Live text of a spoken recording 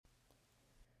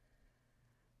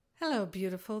Hello,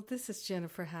 beautiful. This is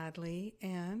Jennifer Hadley,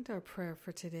 and our prayer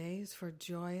for today is for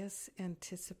joyous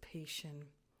anticipation.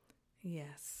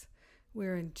 Yes,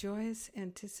 we're in joyous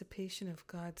anticipation of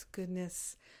God's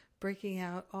goodness breaking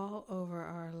out all over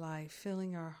our life,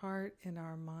 filling our heart and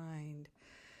our mind.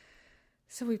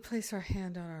 So we place our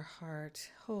hand on our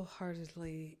heart,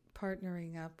 wholeheartedly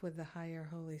partnering up with the higher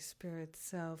Holy Spirit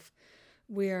self.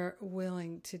 We are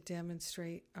willing to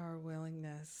demonstrate our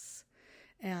willingness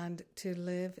and to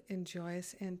live in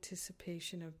joyous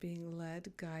anticipation of being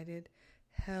led, guided,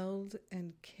 held,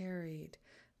 and carried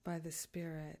by the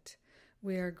Spirit.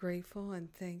 We are grateful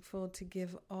and thankful to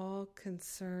give all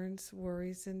concerns,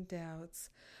 worries, and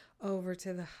doubts over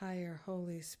to the higher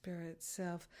Holy Spirit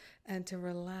self and to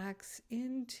relax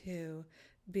into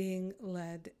being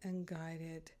led and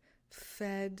guided,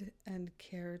 fed and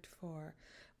cared for.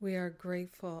 We are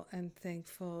grateful and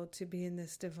thankful to be in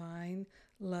this divine,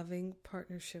 loving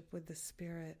partnership with the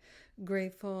Spirit.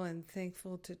 Grateful and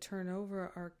thankful to turn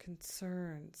over our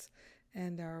concerns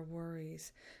and our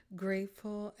worries.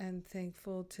 Grateful and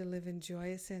thankful to live in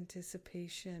joyous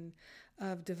anticipation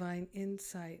of divine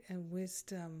insight and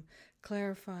wisdom,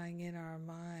 clarifying in our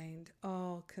mind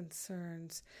all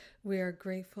concerns. We are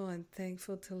grateful and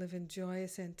thankful to live in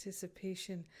joyous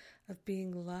anticipation of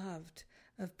being loved,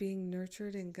 of being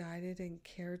nurtured and guided and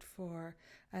cared for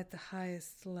at the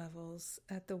highest levels,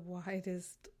 at the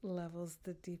widest levels,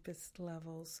 the deepest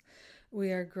levels.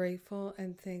 We are grateful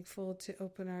and thankful to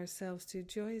open ourselves to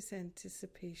joyous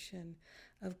anticipation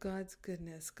of God's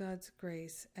goodness, God's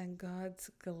grace, and God's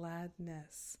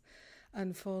gladness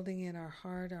unfolding in our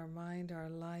heart, our mind, our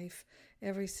life,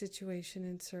 every situation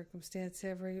and circumstance,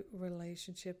 every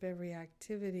relationship, every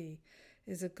activity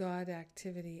is a God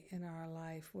activity in our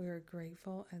life. We are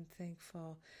grateful and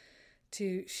thankful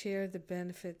to share the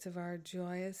benefits of our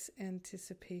joyous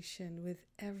anticipation with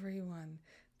everyone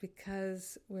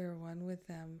because we're one with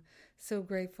them. So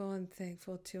grateful and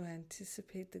thankful to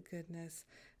anticipate the goodness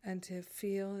and to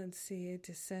feel and see,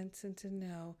 to sense and to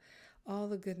know all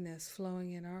the goodness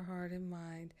flowing in our heart and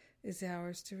mind is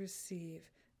ours to receive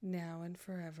now and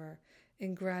forever.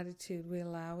 In gratitude, we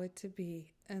allow it to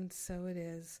be, and so it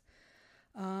is.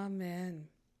 Amen.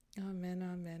 Amen,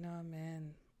 amen,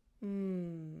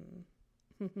 amen.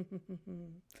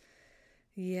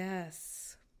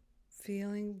 Yes,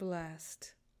 feeling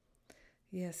blessed.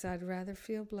 Yes, I'd rather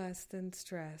feel blessed than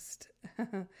stressed.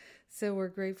 So we're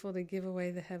grateful to give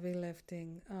away the heavy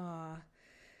lifting. I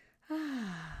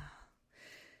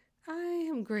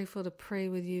am grateful to pray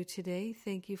with you today.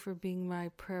 Thank you for being my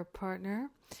prayer partner.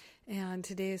 And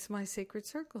today is my Sacred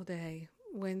Circle Day.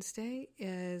 Wednesday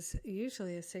is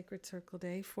usually a Sacred Circle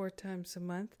Day, 4 times a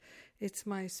month. It's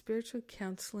my spiritual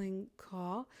counseling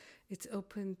call. It's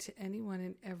open to anyone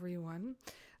and everyone.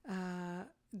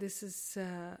 This is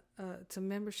it's a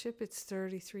membership. It's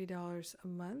 $33 a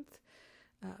month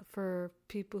for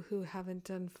people who haven't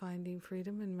done Finding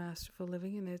Freedom and Masterful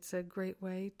Living, and it's a great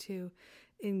way to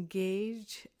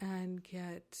engage and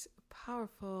get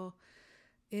powerful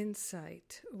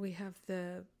insight. We have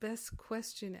the best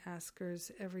question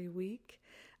askers every week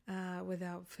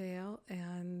without fail,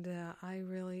 and I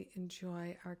really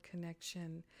enjoy our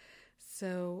connection.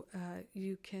 So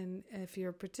you can, if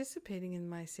you're participating in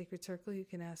my Sacred Circle, you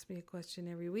can ask me a question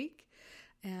every week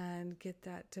and get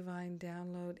that divine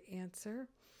download answer.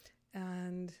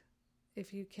 And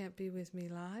if you can't be with me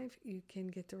live, you can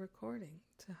get the recording.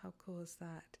 So how cool is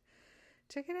that?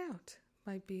 Check it out.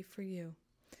 Might be for you.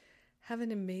 Have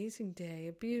an amazing day,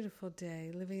 a beautiful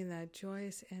day, living in that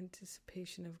joyous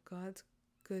anticipation of God's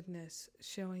goodness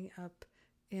showing up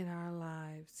in our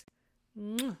lives.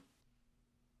 Mwah.